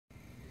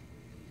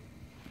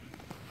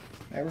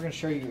Now we're going to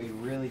show you a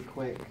really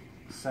quick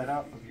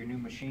setup of your new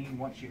machine.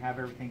 Once you have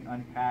everything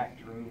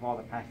unpacked, remove all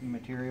the packing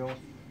material.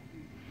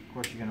 Of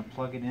course, you're going to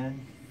plug it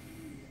in.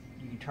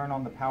 You can turn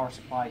on the power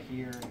supply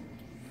here,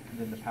 and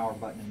then the power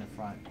button in the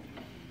front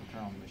will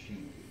turn on the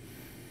machine.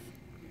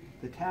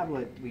 The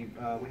tablet, we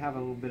have a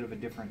little bit of a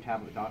different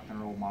tablet dock than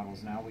our old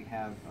models now. We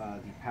have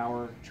the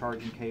power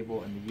charging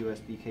cable and the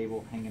USB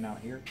cable hanging out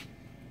here.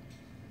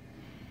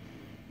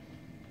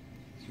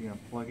 So you're going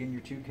to plug in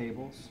your two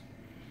cables.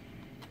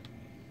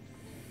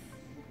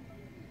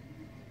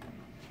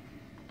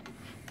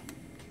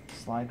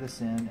 Slide this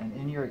in, and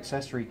in your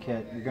accessory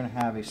kit you're going to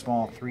have a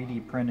small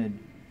 3D printed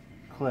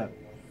clip,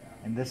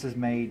 and this is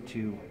made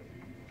to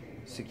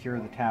secure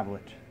the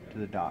tablet to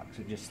the dock.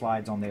 So it just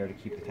slides on there to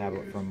keep the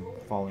tablet from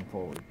falling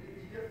forward.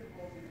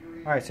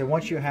 Alright, so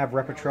once you have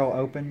Repertrail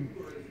open,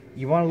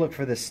 you want to look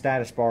for this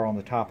status bar on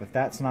the top. If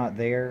that's not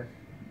there,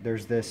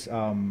 there's this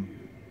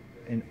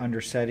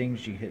under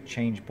settings you hit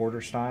change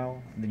border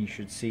style, and then you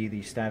should see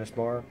the status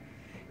bar.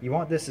 You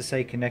want this to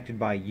say connected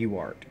by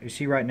UART. You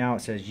see right now it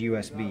says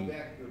USB.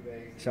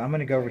 So I'm going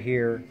to go over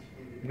here,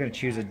 I'm going to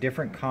choose a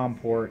different COM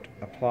port,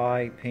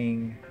 apply,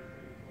 ping,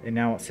 and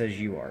now it says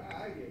UART.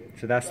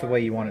 So that's the way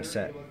you want it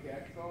set.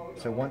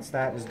 So once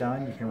that is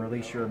done, you can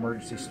release your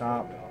emergency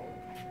stop.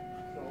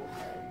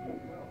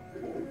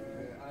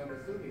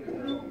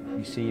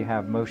 You see you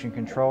have motion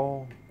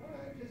control.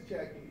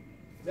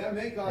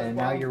 And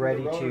now you're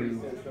ready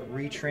to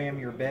retrim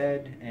your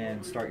bed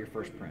and start your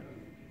first print.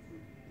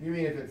 You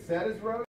mean if it's set as road?